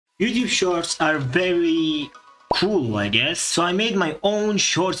YouTube shorts are very cool, I guess. So I made my own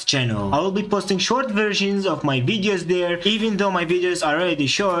shorts channel. I will be posting short versions of my videos there, even though my videos are already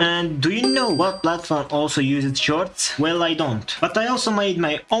short. And do you know what platform also uses shorts? Well, I don't. But I also made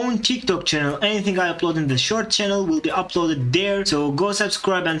my own TikTok channel. Anything I upload in the short channel will be uploaded there, so go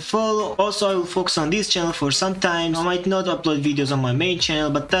subscribe and follow. Also, I will focus on this channel for some time. I might not upload videos on my main channel,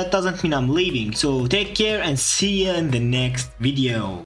 but that doesn't mean I'm leaving. So take care and see you in the next video.